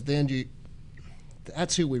 because then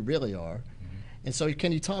that's who we really are. And so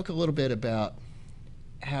can you talk a little bit about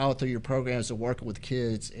how through your programs of working with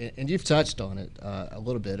kids, and you've touched on it a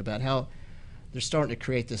little bit, about how they're starting to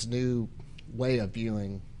create this new way of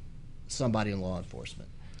viewing somebody in law enforcement?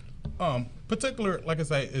 Particular, like I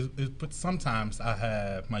say, but sometimes I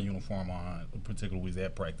have my uniform on, particularly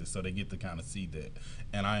at practice, so they get to kind of see that.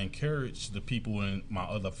 And I encourage the people in my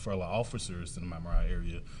other fellow officers in my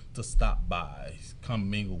area to stop by, come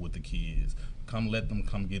mingle with the kids, let them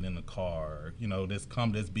come get in the car. You know, let's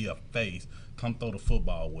be a face, come throw the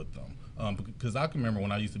football with them. Because I can remember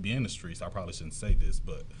when I used to be in the streets, I probably shouldn't say this,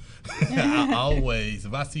 but I always,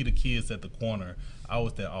 if I see the kids at the corner, I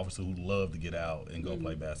was that officer who loved to get out and go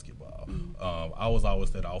play basketball. I was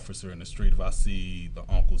always that officer in the street. If I see the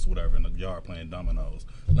uncles, whatever, in the yard playing dominoes,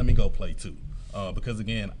 let me go play too. Because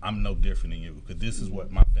again, I'm no different than you. Because this is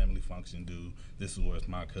what my family function do. This is what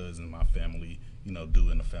my cousins, my family, do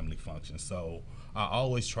in the family function. So I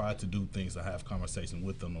always try to do things to have conversation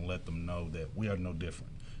with them and let them know that we are no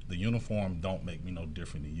different. The uniform don't make me no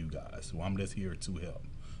different than you guys. So I'm just here to help.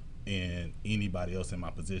 And anybody else in my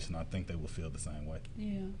position, I think they will feel the same way.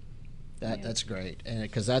 Yeah. That's great. And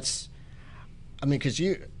because because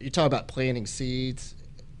you talk about planting seeds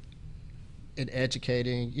and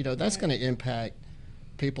educating, that's going to impact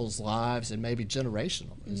people's lives and maybe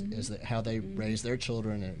generational is that how they raise their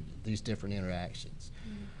children and these different interactions.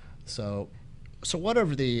 So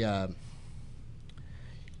whatever the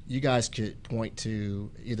you guys could point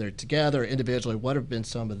to either together or individually, what have been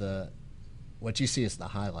some of what you see as the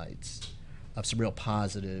highlights of some real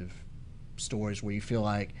positive stories where you feel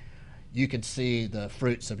like you could see the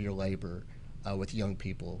fruits of your labor with young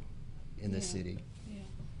people in this city?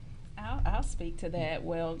 I'll speak to that.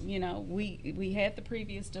 Well, we had the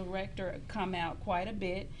previous director come out quite a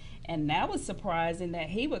bit, and that was surprising that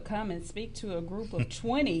he would come and speak to a group of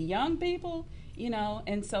 20 young people,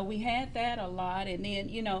 and so we had that a lot. And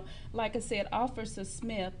then, like I said, Officer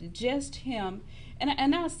Smith, just him,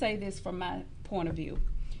 and I'll say this from my point of view.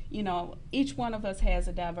 Each one of us has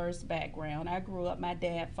a diverse background. I grew up, my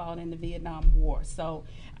dad fought in the Vietnam War. So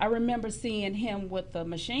I remember seeing him with the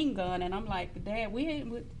machine gun, and I'm like, Dad, we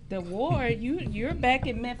ain't with the war. You're back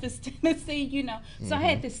in Memphis, Tennessee, So I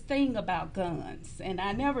had this thing about guns, and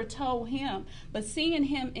I never told him. But seeing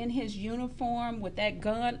him in his uniform with that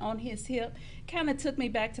gun on his hip kind of took me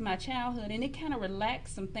back to my childhood, and it kind of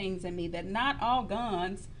relaxed some things in me that not all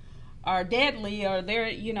guns are deadly, or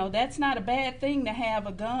that's not a bad thing to have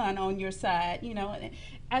a gun on your side.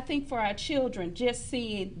 I think for our children, just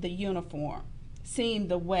seeing the uniform, seeing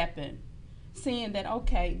the weapon, seeing that,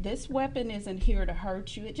 okay, this weapon isn't here to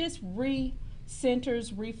hurt you. It just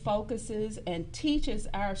re-centers, refocuses, and teaches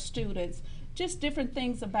our students just different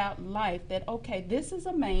things about life, that, okay, this is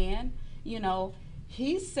a man,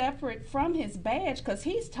 he's separate from his badge because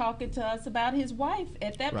he's talking to us about his wife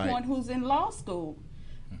at that point who's in law school.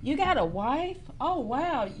 You got a wife? Oh,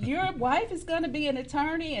 wow. Your wife is going to be an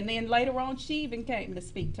attorney? And then later on, she even came to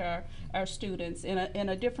speak to our students in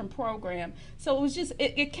a different program. So it was just,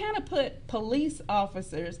 it kind of put police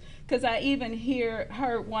officers, because I even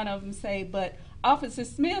heard one of them say, but Officer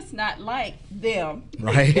Smith's not like them.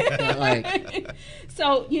 Right.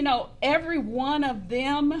 So, every one of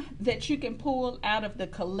them that you can pull out of the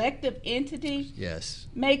collective entity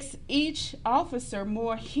makes each officer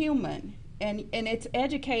more human. And it's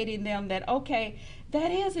educating them that, okay, that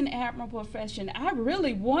is an admirable profession. I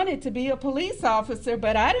really wanted to be a police officer,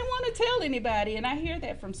 but I didn't want to tell anybody. And I hear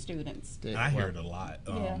that from students. I hear it a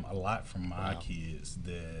lot from my kids,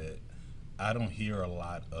 that I don't hear a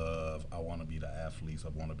lot of, I want to be the athletes, I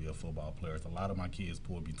want to be a football player. A lot of my kids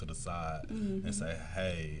pull me to the side and say,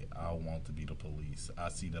 hey, I want to be the police. I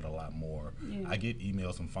see that a lot more. I get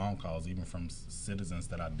emails and phone calls even from citizens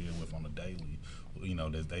that I deal with on a daily,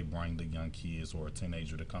 that they bring the young kids or a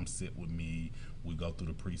teenager to come sit with me. We go through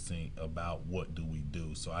the precinct about what do we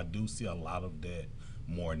do. So I do see a lot of that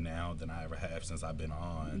more now than I ever have since I've been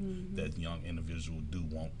on, that young individuals do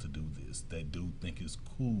want to do this. They do think it's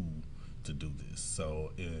cool to do this.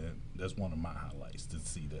 So that's one of my highlights, to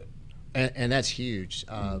see that. And that's huge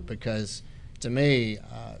because to me,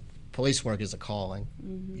 police work is a calling,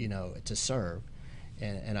 to serve.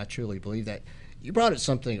 And I truly believe that. You brought up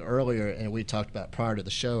something earlier, and we talked about prior to the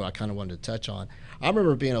show, I kind of wanted to touch on. I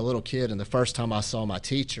remember being a little kid, and the first time I saw my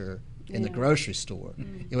teacher in the grocery store,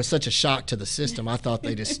 it was such a shock to the system. I thought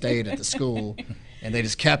they just stayed at the school, and they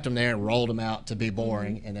just kept them there and rolled them out to be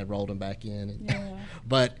boring, and then rolled them back in.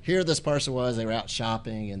 But here this person was, they were out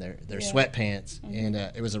shopping in their sweatpants, and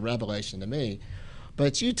it was a revelation to me.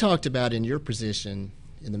 But you talked about in your position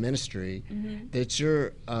in the ministry that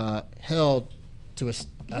you're held to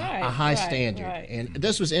a high standard. And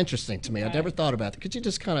this was interesting to me. I never thought about that. Could you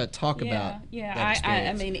just kind of talk about that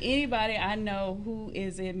experience? I mean, anybody I know who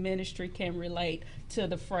is in ministry can relate to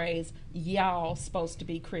the phrase, y'all supposed to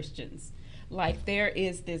be Christians. like there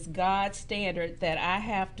is this God standard that I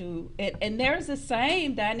have to, and there's the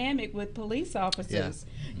same dynamic with police officers.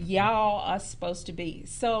 Y'all are supposed to be.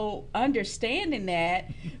 So understanding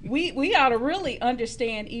that, we ought to really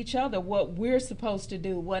understand each other, what we're supposed to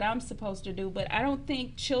do, what I'm supposed to do. But I don't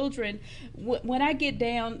think children, when I get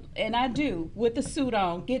down, and I do, with the suit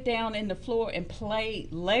on, get down in the floor and play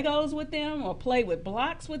Legos with them or play with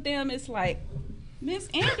blocks with them, it's like, Miss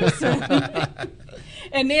Anderson.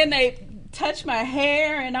 And then they touch my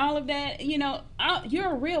hair and all of that.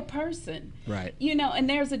 You're a real person. Right. And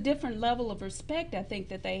there's a different level of respect, I think,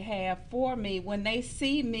 that they have for me when they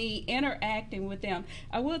see me interacting with them.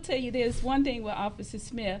 I will tell you this, one thing with Officer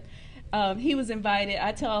Smith, he was invited.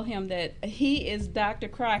 I tell him that he is Dr.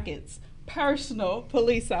 Crockett's personal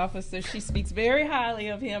police officer. She speaks very highly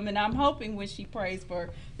of him, and I'm hoping when she prays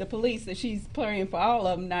for the police that she's praying for all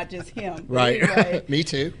of them, not just him. Right. Anyway, Me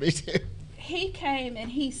too. he came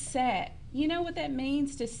and he sat. You know what that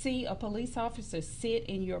means to see a police officer sit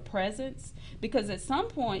in your presence? Because at some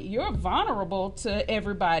point you're vulnerable to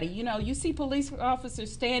everybody. You see police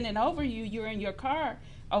officers standing over you, you're in your car.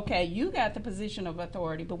 Okay, you got the position of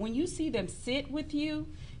authority. But when you see them sit with you,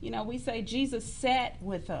 we say Jesus sat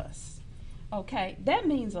with us. Okay, that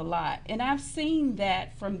means a lot. And I've seen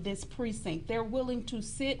that from this precinct. They're willing to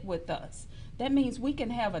sit with us. That means we can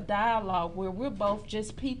have a dialogue where we're both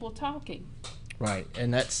just people talking. Right,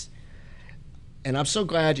 and I'm so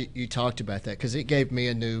glad you talked about that, because it gave me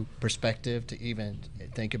a new perspective to even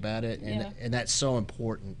think about it, and that's so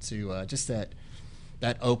important to just that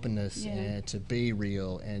openness and to be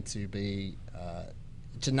real and to be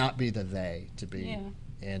to not be the they, to be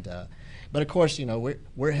and but of course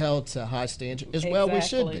we're held to high standards as well. We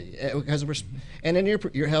should be, because and then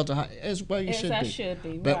you're held to high as well. You should be. Should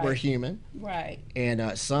be, but right. We're human, right?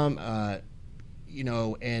 And some.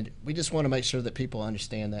 And we just want to make sure that people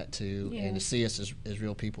understand that too, and to see us as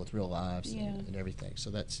real people with real lives and everything. So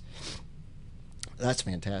that's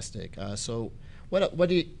fantastic. So what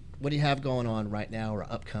do you have going on right now or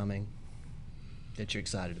upcoming that you're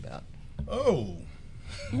excited about? Oh,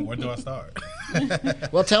 where do I start?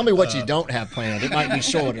 Well, tell me what you don't have planned. It might be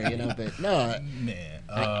shorter, but no. Man,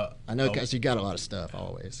 I know, because you got a lot of stuff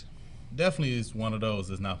always. Definitely, it's one of those.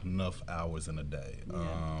 There's not enough hours in a day.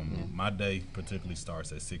 My day particularly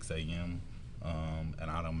starts at 6 a.m.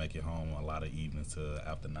 And I don't make it home a lot of evenings till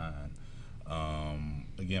after 9.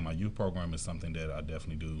 Again, my youth program is something that I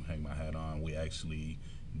definitely do hang my hat on. We actually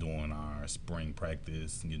doing our spring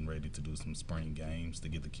practice and getting ready to do some spring games to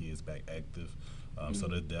get the kids back active. So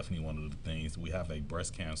that's definitely one of the things. We have a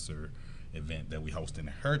breast cancer event that we host in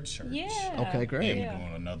her church. Yeah. Okay, great. And we're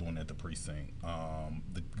doing another one at the precinct.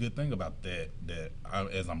 The good thing about that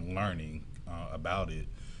as I'm learning about it,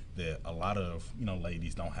 that a lot of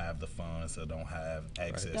ladies don't have the funds or don't have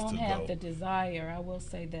access don't to go. Don't have the desire. I will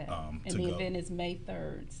say that. And the event is May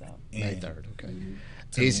 3rd. So May 3rd. Okay.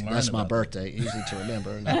 That's my birthday. Easy to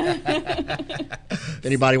remember. If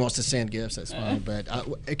anybody wants to send gifts, that's fine. But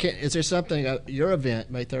is there something your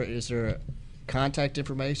event May 3rd? Is there contact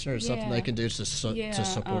information or something they can do to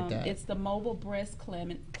support that? It's the mobile breast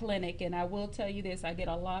clinic, and I will tell you this: I get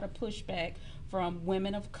a lot of pushback from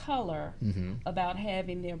women of color about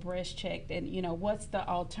having their breast checked, and what's the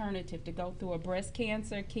alternative to go through a breast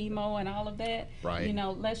cancer, chemo, and all of that? Right.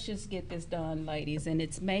 Let's just get this done, ladies. And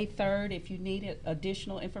it's May 3rd. If you need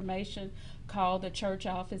additional information, call the church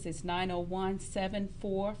office. It's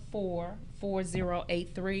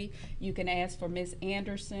 901-744-4083. You can ask for Miss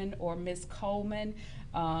Anderson or Miss Coleman.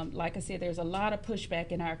 Like I said, there's a lot of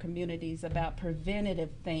pushback in our communities about preventative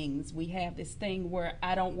things. We have this thing where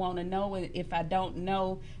I don't want to know, and if I don't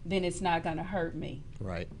know, then it's not going to hurt me.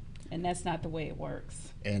 Right. And that's not the way it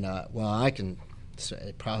works. And I can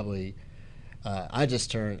say probably I'm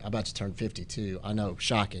about to turn 52. I know,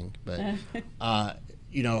 shocking, but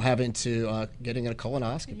having to getting a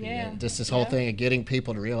colonoscopy, and just this whole thing of getting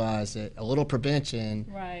people to realize that a little prevention,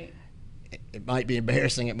 right? It might be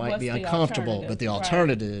embarrassing, it might be uncomfortable, but the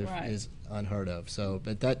alternative is unheard of. So,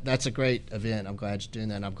 but that's a great event. I'm glad you're doing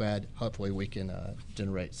that, and I'm glad hopefully we can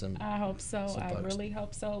generate some. I hope so. I really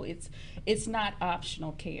hope so. It's not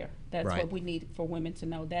optional care. That's what we need for women to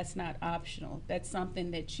know. That's not optional. That's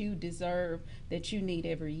something that you deserve, that you need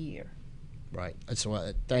every year. Right.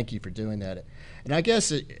 So thank you for doing that. And I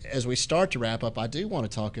guess as we start to wrap up, I do want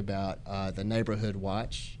to talk about the Neighborhood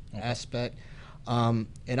Watch aspect. And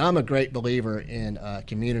I'm a great believer in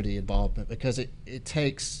community involvement, because it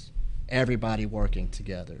takes everybody working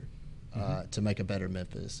together to make a better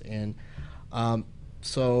Memphis. And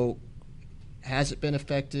so has it been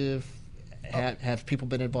effective? Have people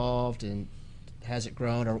been involved, and has it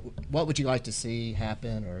grown? Or what would you like to see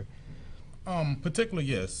happen? Or Particularly,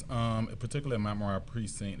 yes. Particularly at Mount Moriah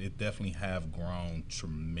Precinct, it definitely have grown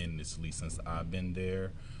tremendously since I've been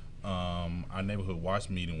there. Our neighborhood watch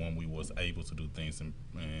meeting, when we was able to do things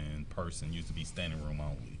in person, used to be standing room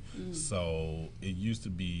only. So it used to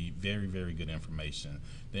be very, very good information.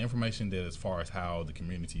 The information that, as far as how the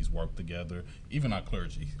communities work together, even our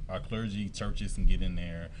clergy, churches can get in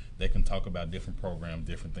there. They can talk about different programs,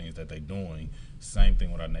 different things that they're doing. Same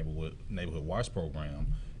thing with our neighborhood watch program.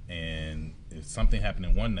 And if something happened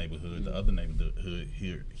in one neighborhood, the other neighborhood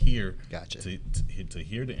here Gotcha. to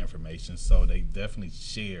hear the information. So they definitely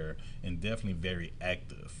share, and definitely very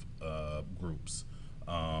active groups.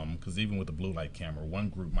 Because even with the blue light camera, one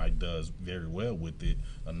group might does very well with it.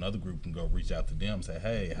 Another group can go reach out to them and say,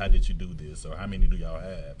 hey, how did you do this? Or how many do y'all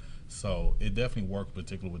have? So it definitely works,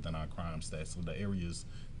 particularly within our crime stats. So the areas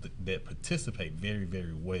that participate very,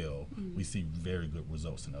 very well, we see very good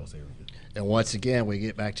results in those areas. And once again, we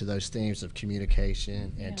get back to those themes of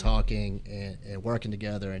communication and talking and working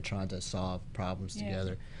together and trying to solve problems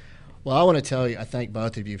together. Well, I want to tell you, I thank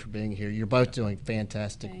both of you for being here. You're both doing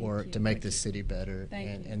fantastic work to make this city better,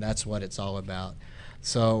 and that's what it's all about.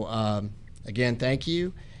 So, again, thank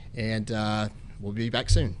you, and we'll be back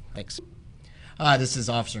soon. Thanks. Hi, this is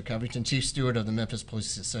Officer Covington, Chief Steward of the Memphis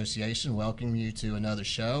Police Association, welcoming you to another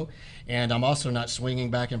show. And I'm also not swinging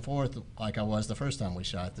back and forth like I was the first time we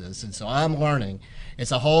shot this. And so I'm learning. It's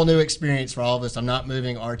a whole new experience for all of us. I'm not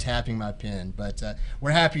moving or tapping my pen, but we're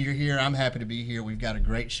happy you're here. I'm happy to be here. We've got a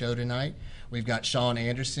great show tonight. We've got Shawn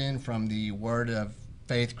Anderson from the Word of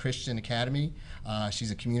Faith Christian Academy. She's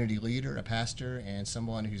a community leader, a pastor, and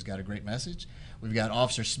someone who's got a great message. We've got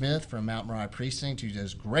Officer Smith from Mount Moriah Precinct, who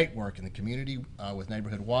does great work in the community with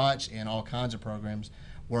Neighborhood Watch and all kinds of programs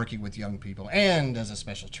working with young people. And as a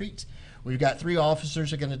special treat, we've got 3 officers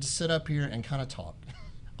who are going to sit up here and kind of talk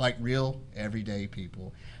like real everyday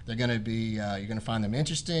people. They're going to be, you're going to find them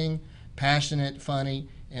interesting, passionate, funny,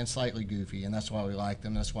 and slightly goofy, and that's why we like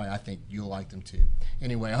them. That's why I think you'll like them too.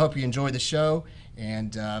 Anyway, I hope you enjoy the show,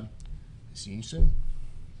 and see you soon.